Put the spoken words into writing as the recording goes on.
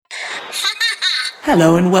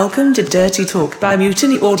Hello and welcome to Dirty Talk by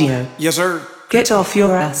Mutiny Audio. Yes, sir. Get off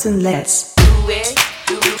your ass and let's do it,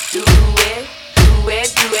 do it, do it, do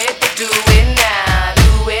it, do it, do it now,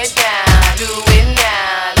 do it now, do it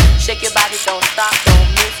now. Shake your body, don't stop, don't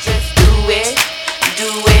miss, just do it,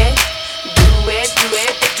 do it, do it, do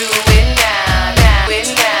it, do it now, now, do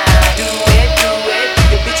it now, do it, do it.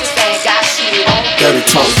 Your bitches ain't got shit on Dirty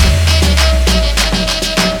Talk.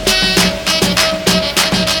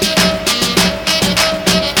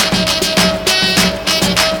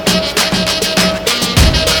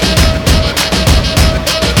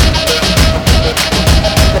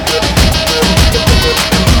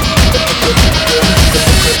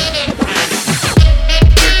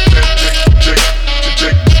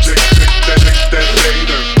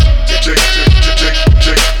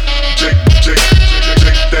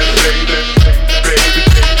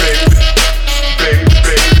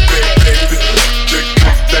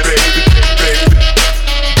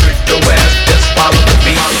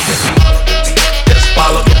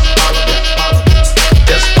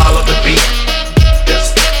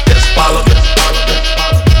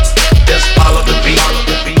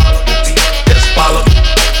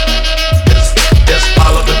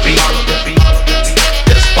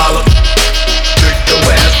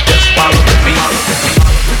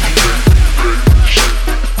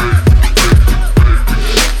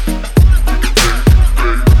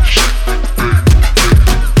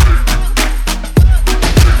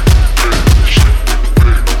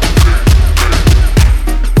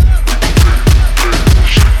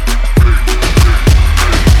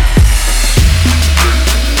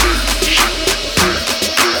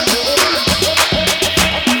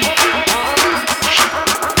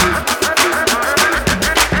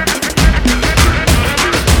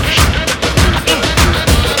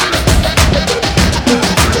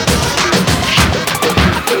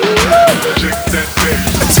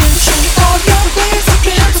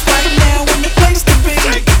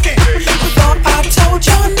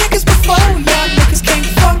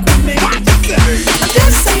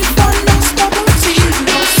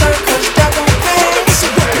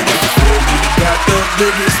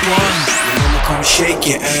 Shake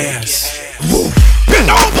your ass. Woo. Bend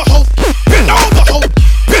over, ho. Bend over, ho.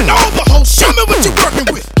 Bend over, ho. Show me what you're working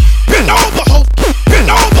with. Bend over, ho. Bend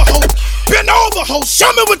over, ho. Bend over, ho.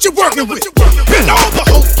 Show me what you're working with. Bend over,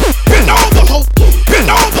 ho. Bend over, ho. Bend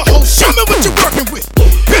over, ho. Show me what you're working with.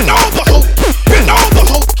 Bend over, ho. Bend over,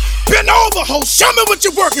 ho. Bend over, ho. Show me what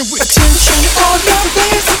you're working with. Attention, all your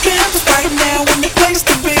players and campers right now in the place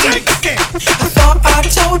to be. I thought I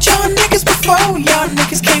told y'all niggas before, y'all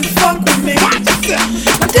niggas can't fuck with me.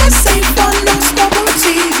 But this ain't fun, no stubborn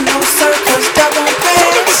teeth, no circus, that won't pay.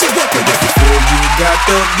 Before you got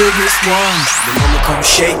the biggest ones, then I'ma come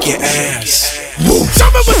shake your ass. Woo. Show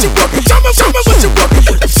me what you're working. Show me what you're working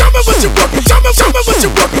with. Show me what you're working. Show me what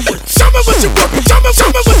you're working with. Show me what you're working. Show me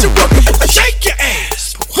what you're working with. Shake your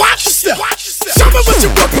ass. Watch yourself. Show me what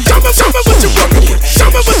you're working. Show me what you're working with. Show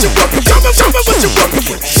me what you're working. Show me what you're working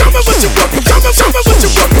with. Show me what you're working. Show me what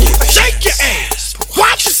you're working with. Shake your ass.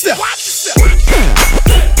 Watch yourself.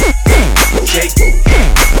 Shake your ass. Shake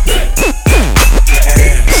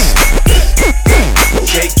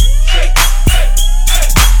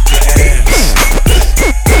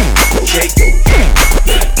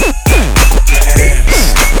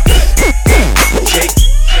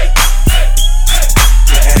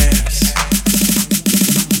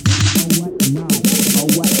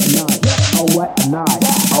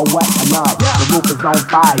on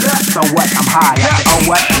fire, so what, I'm high. Oh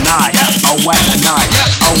what a night, oh what a night,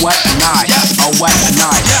 oh what a night, oh what a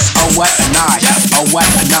night, oh what a night, oh what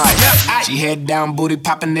a night. She head down, booty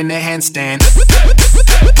popping in the handstand.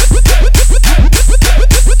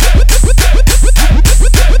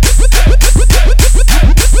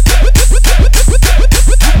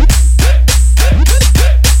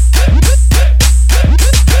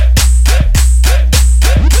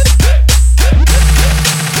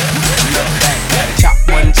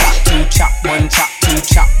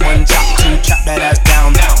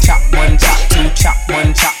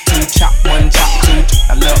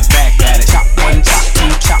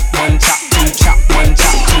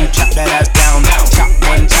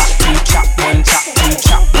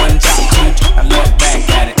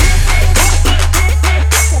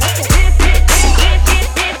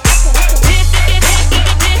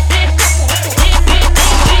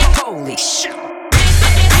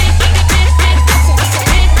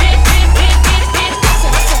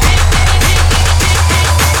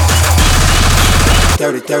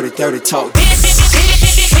 Dirty talk.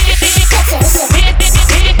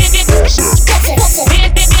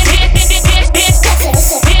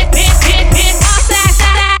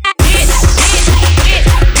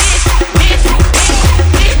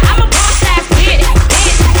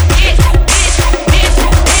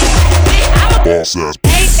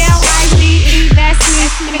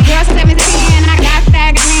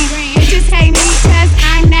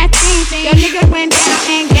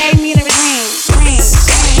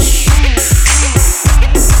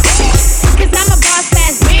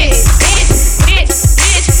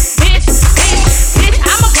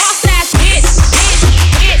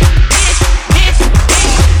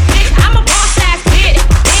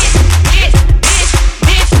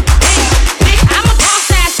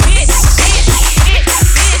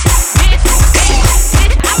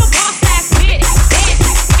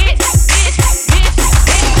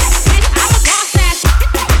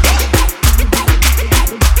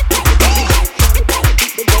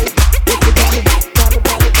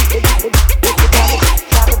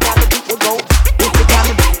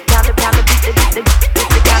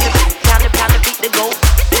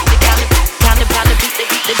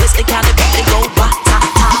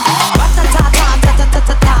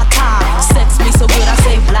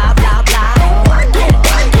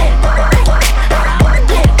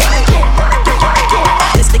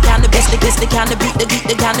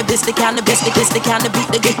 kind of beat that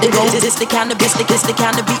go. This the kind of beat that the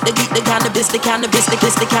kind of beat the kind of beat the kind of beat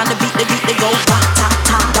the kind of beat that go. Ba ta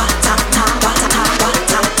ta ba ta ta ba ta ta ba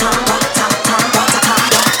ta ta ba ta ta ba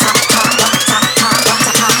ta ta ba ta ta ba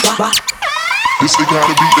ta ta. This the kind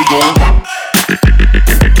of beat that go.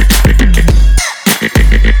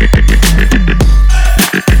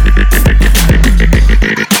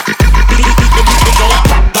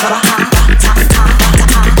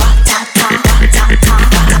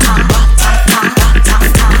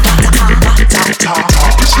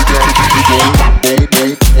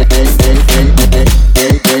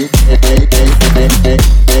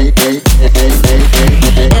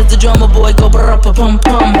 As the drummer boy go pum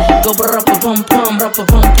pum, go pum pum, pum pum, pum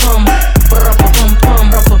pum pum, pum pum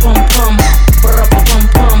pum, pum pum, pum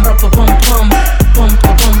pum pum, pum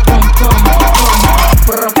pum pum pum,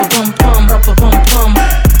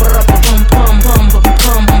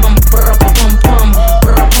 pum pum, pum pum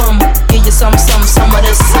pum, give you some of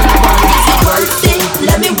this. Worth it,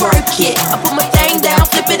 let me work it. I put my thing down,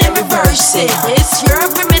 flip it and reverse it. It's your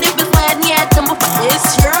primitive, it's Latin, yeah,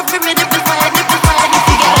 it's your primitive, it's Latin, if you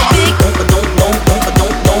got a big, got a big,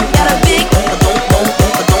 got a big, got a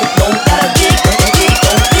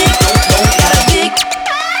big.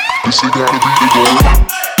 This ain't gotta be the goal.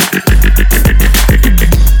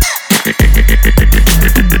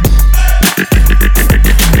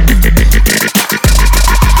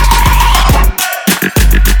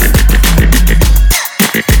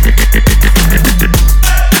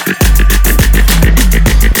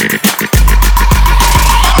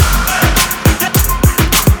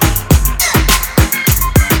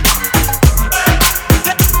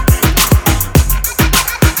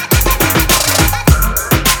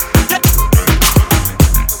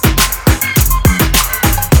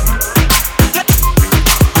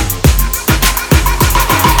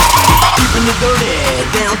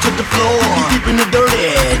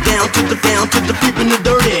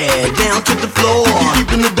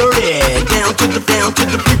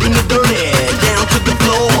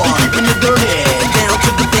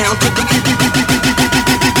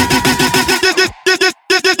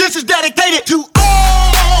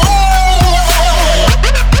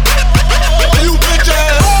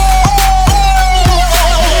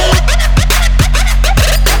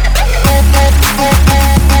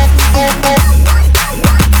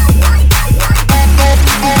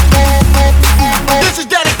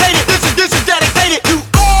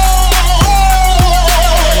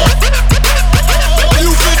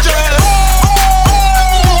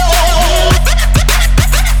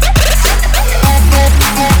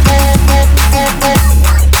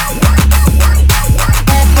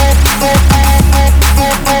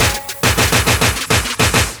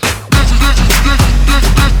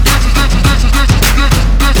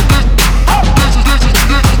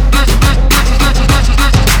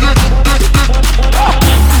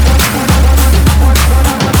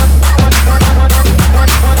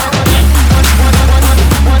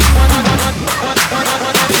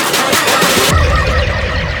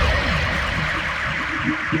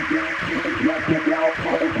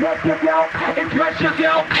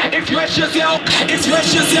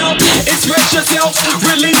 Express yourself,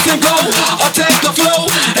 release and go. Attack the flow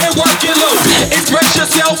and work it low. Express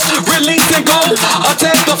yourself, release and go.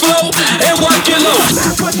 Attack the flow and work it low.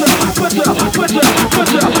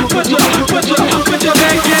 Put your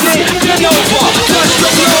back in it, bend over, touch the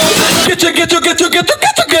flow.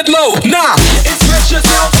 Get low. Now, express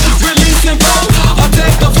yourself, release and go.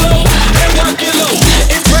 Attack the flow and work it low.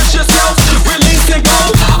 Express yourself, release and go.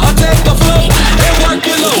 Attack the flow and work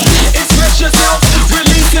it low. Express yourself,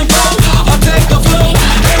 release and go. Attack the flow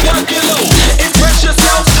and work it low. Express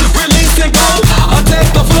yourself, release and go. Attack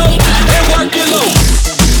the flow and work it low.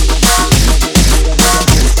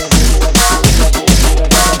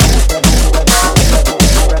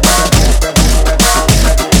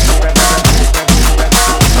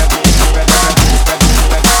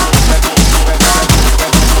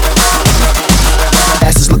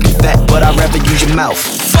 Ass is looking fat, but I'd rather use your mouth.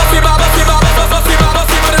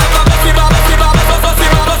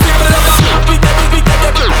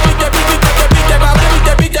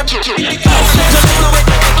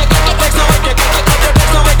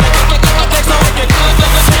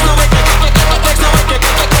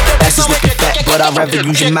 Ass is looking fat, but I'd rather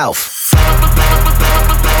use your mouth.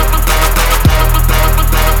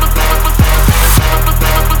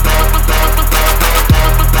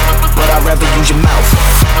 But I'd rather use your mouth.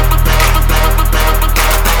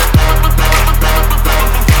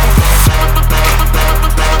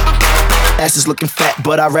 Ass is looking fat,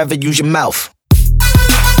 but I'd rather use your mouth.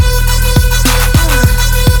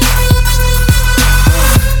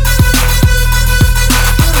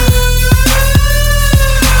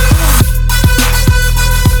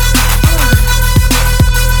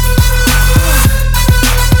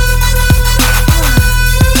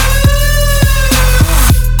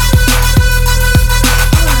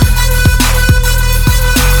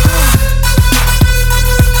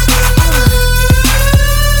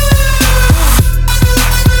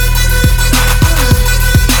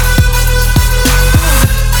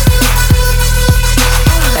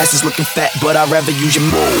 is looking fat, but I'd rather use your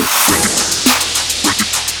mouth.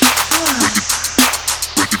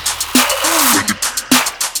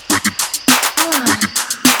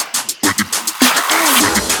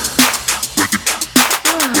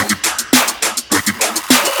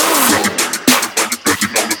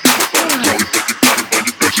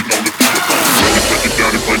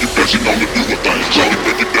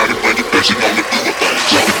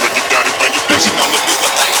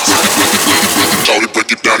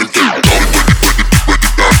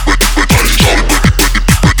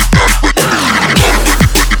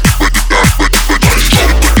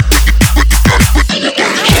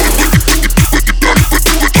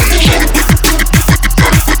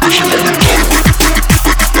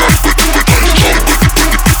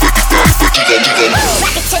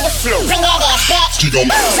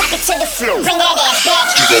 Rock it to the floor, bring that ass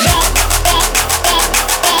back.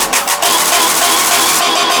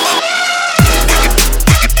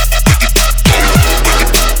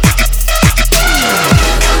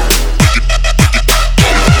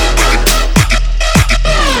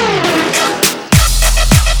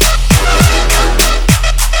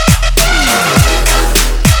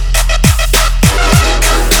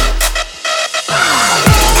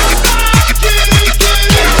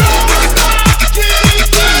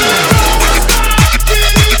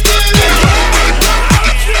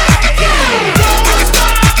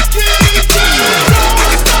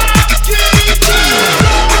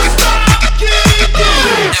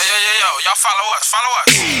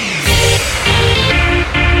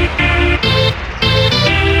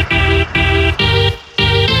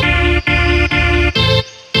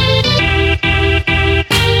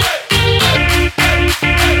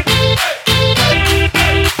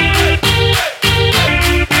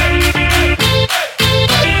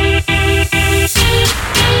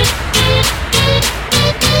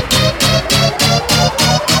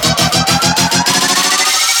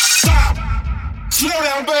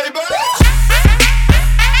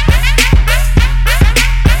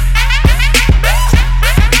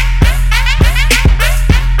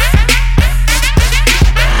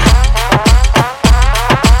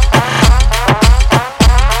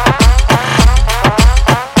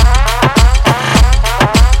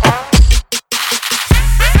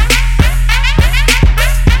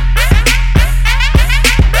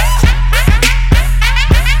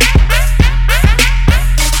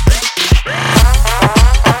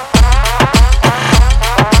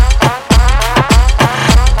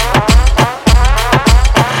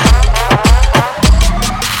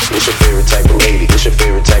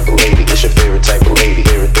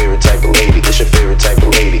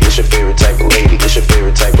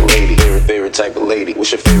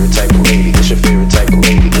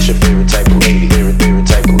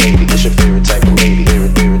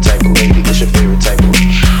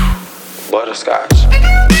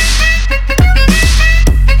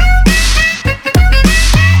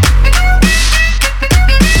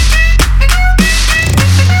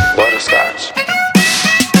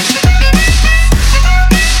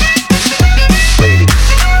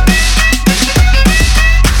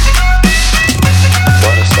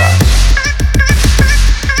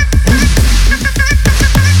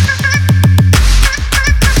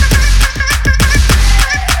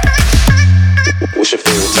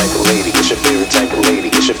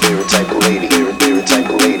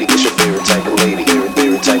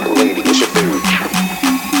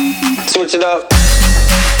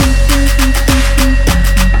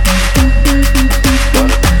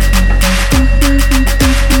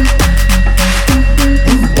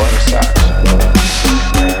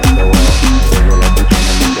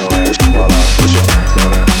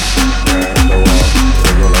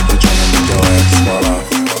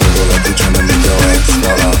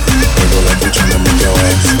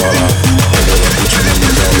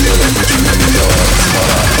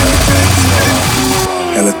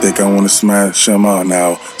 Smash them all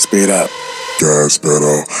now, speed up. Gas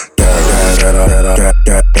pedal.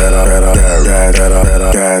 Gas pedal.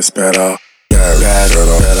 Gas pedal.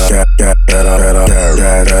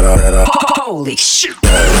 Holy shit.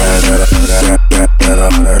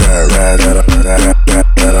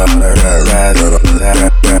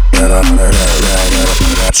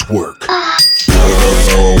 Let's work.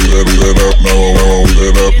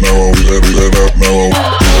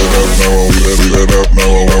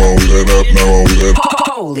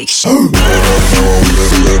 Holy shit.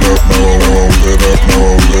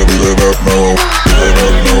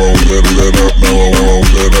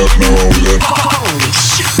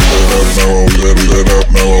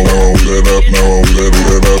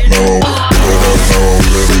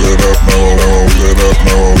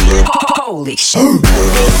 Holy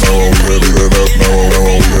shit.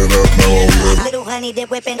 it,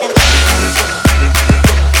 whipping them.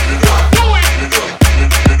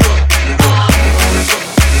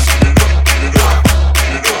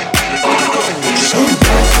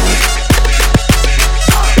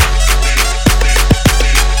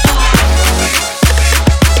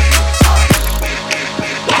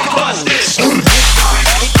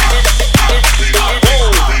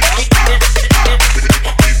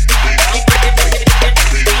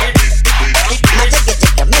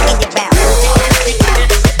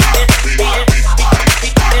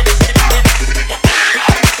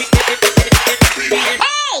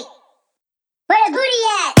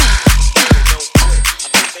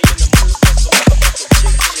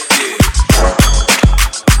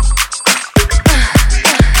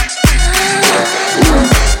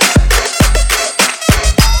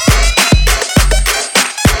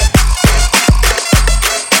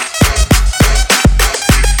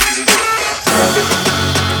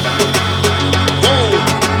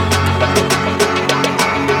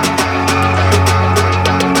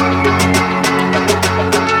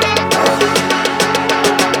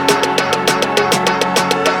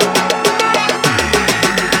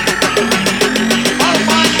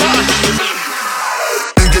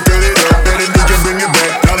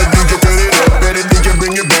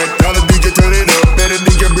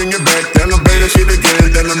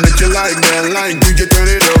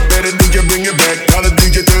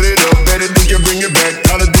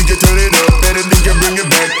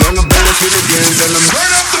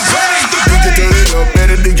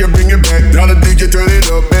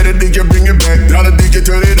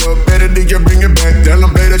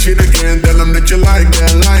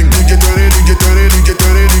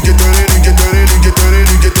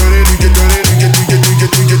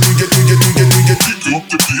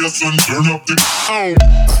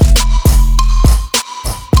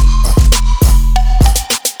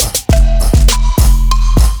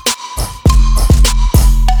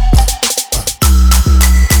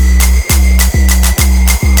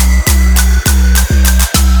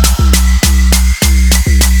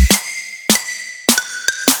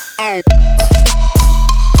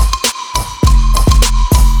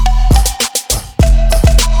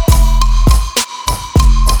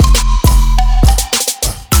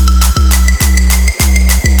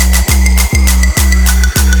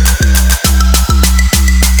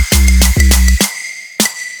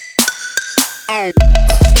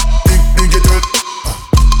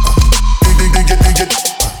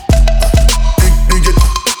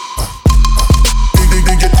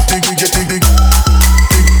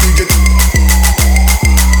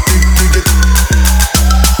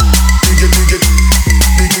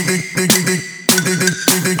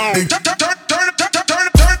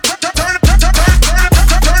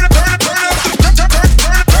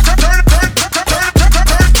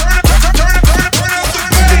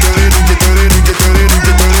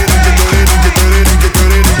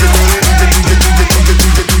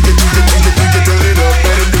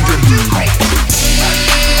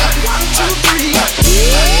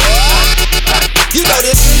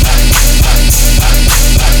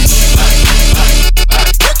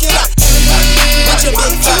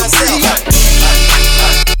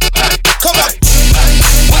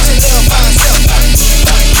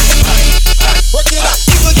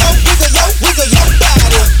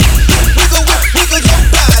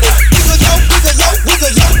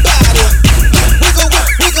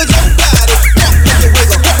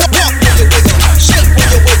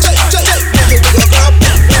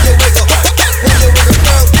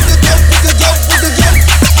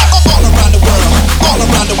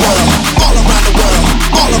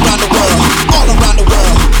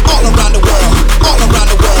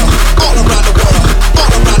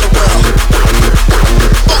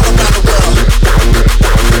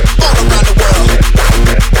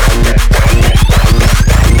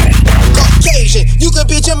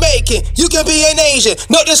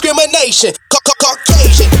 No discrimination.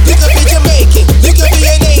 Caucasian, you can be Jamaican, you can be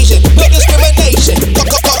an Asian. No discrimination.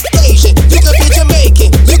 Caucasian, you can be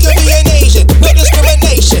Jamaican, you can be an Asian. No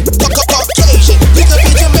discrimination. Caucasian, you can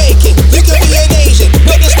be Jamaican, you can be an Asian.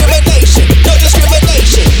 No discrimination. No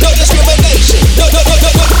discrimination. No discrimination. No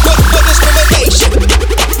discrimination.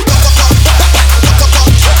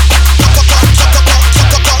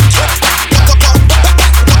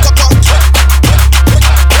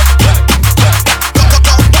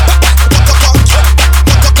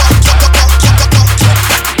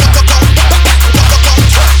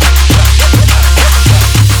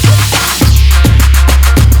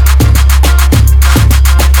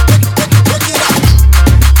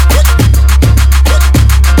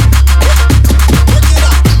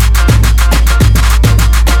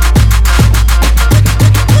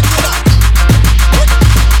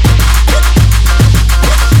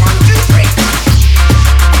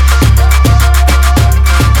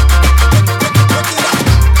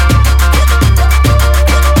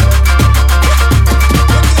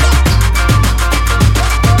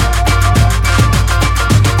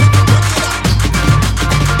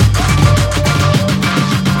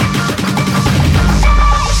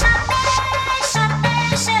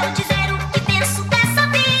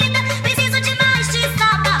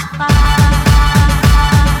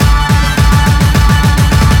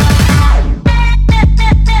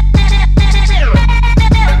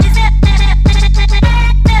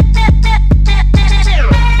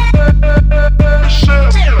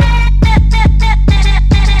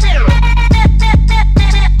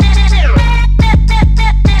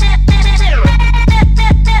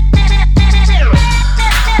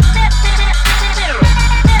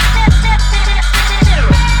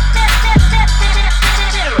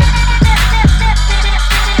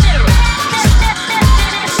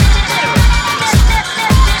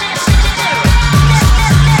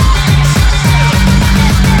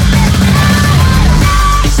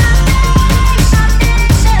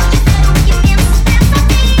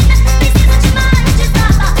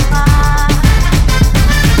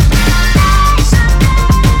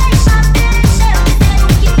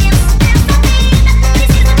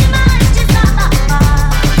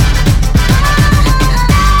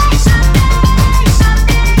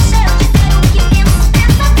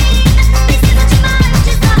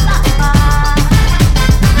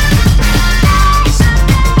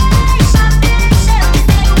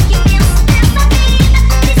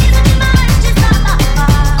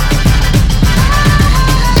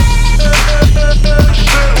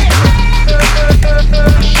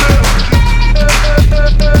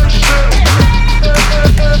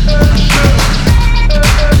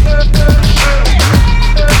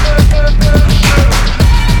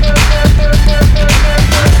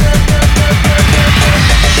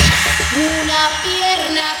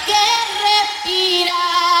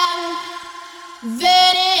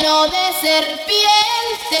 Veneno de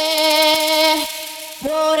serpiente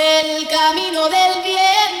por el camino del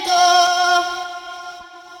viento.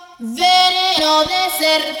 Veneno de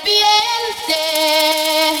serpiente,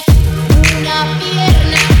 una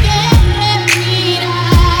pierna que respira.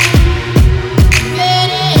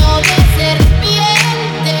 Veneno de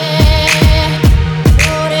serpiente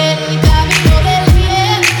por el camino del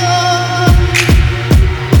viento.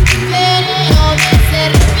 Veneno de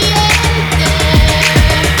serpiente.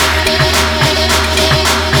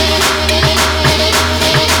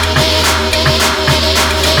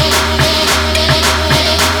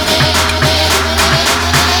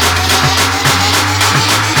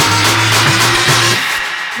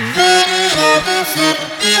 Veneno de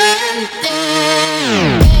serpiente.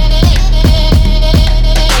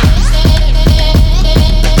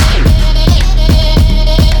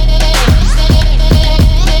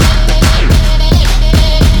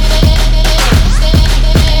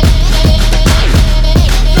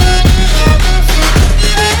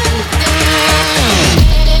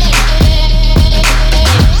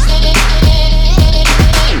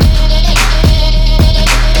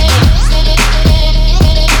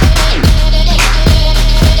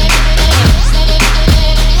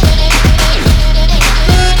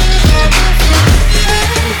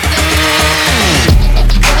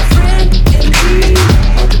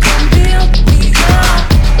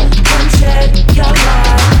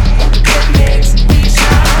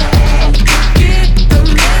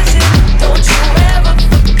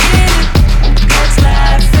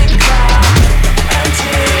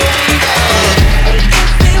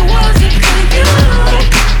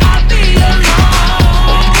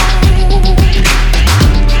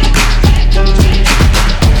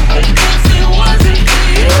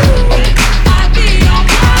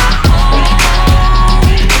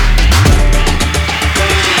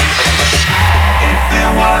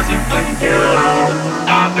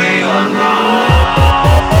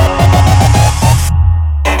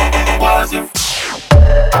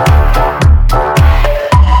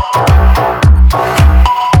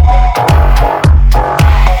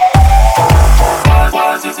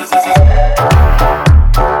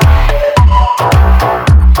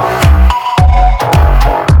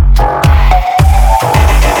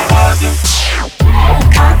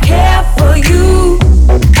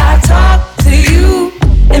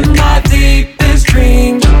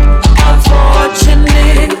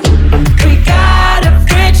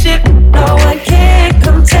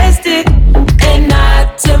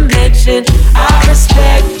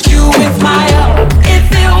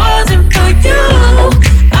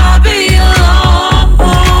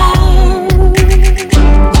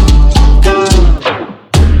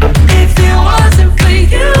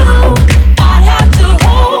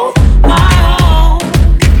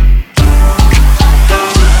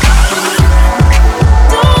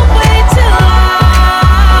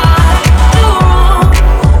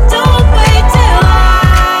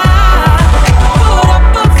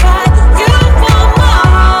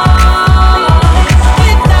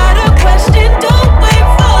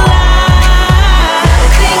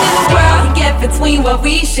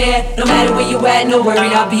 No matter where you at, no worry,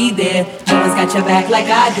 I'll be there. Always got your back like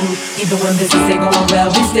I do. Even when business ain't going well,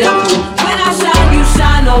 we still cool. When I shine, you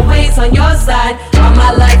shine, always on your side. All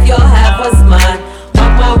my life, you'll have what's mine.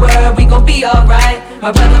 Mark my word, we gon' be alright.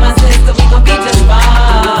 My brother, my sister, we gon' be just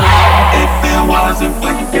fine. If it wasn't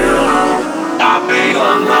for you, I'd be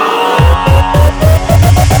alone.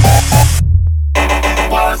 If it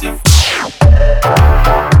wasn't for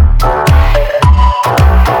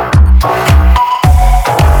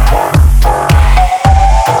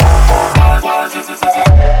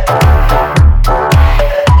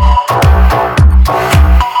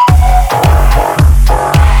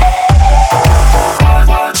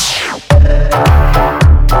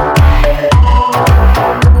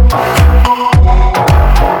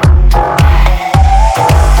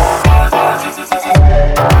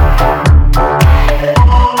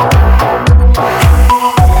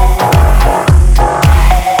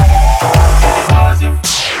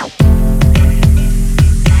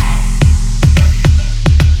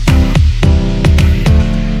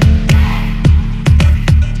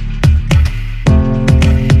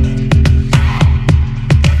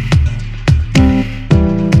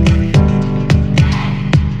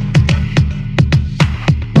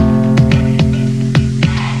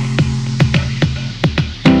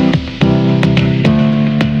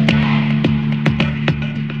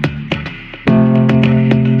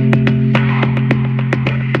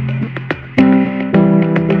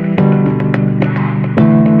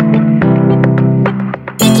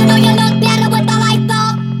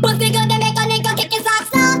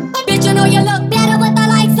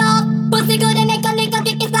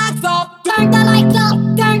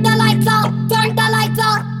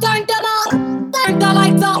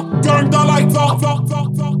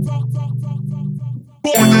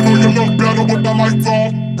better with the lights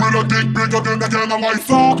off. With a dick bigger than the can of lights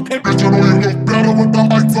off. Bitch, you know you look better with the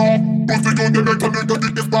lights off. Pussy good, they make a nigga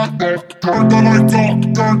think it's back off. Turn the lights off,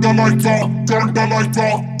 turn the lights off, turn the lights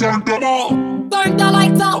off, turn them off. Turn the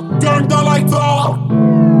lights off. Turn the lights off.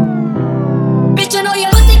 Bitch, you know you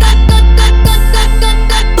pussy good, good, good, good, good, good,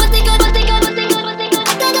 good, pussy good, pussy good, pussy good, pussy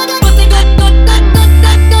good, pussy good, good, good, good, good, good,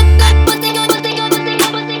 good, pussy good, pussy good, pussy good,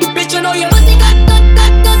 pussy good. Bitch, you know you pussy good, good,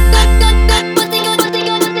 good, good, good, good, good, pussy good, pussy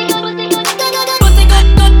good, pussy good, pussy good, pussy good, good, good, good, good, good, good, pussy good,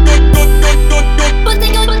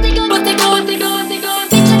 pussy good, pussy good, pussy good, pussy good.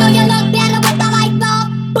 Bitch, you know you look better with the lights off.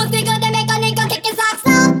 Pussy good, they make a nigga kick his socks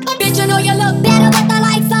off. Bitch, you know you look better with the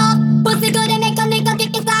lights off. Pussy good, they make a nigga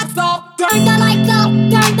kick his socks off. Turn the lights off,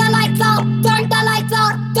 turn the lights off, turn the lights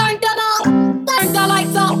off, turn them off, turn the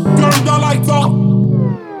lights off, turn the lights off.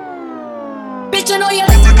 Bitch, you know you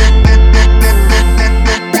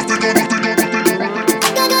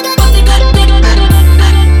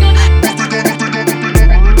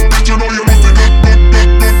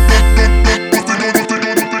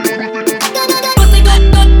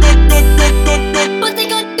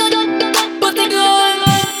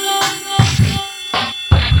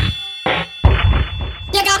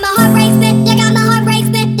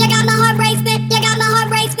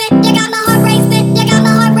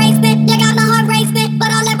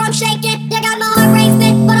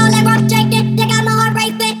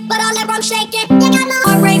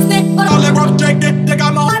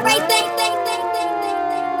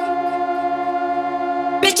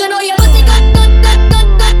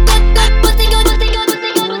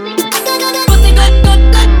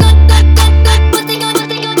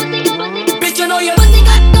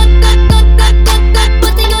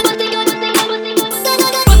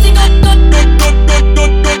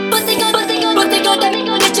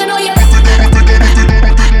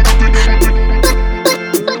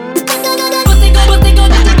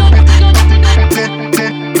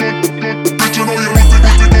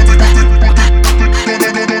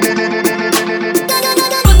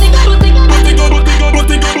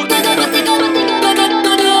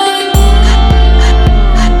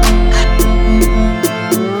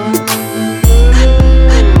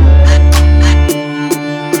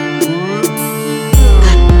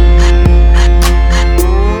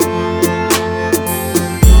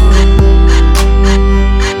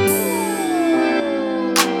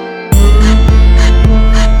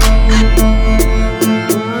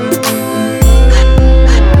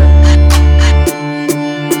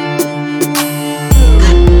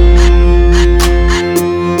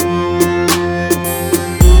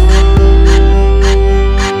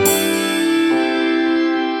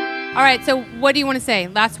All right, so what do you want to say?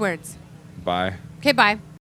 Last words. Bye. Okay, bye.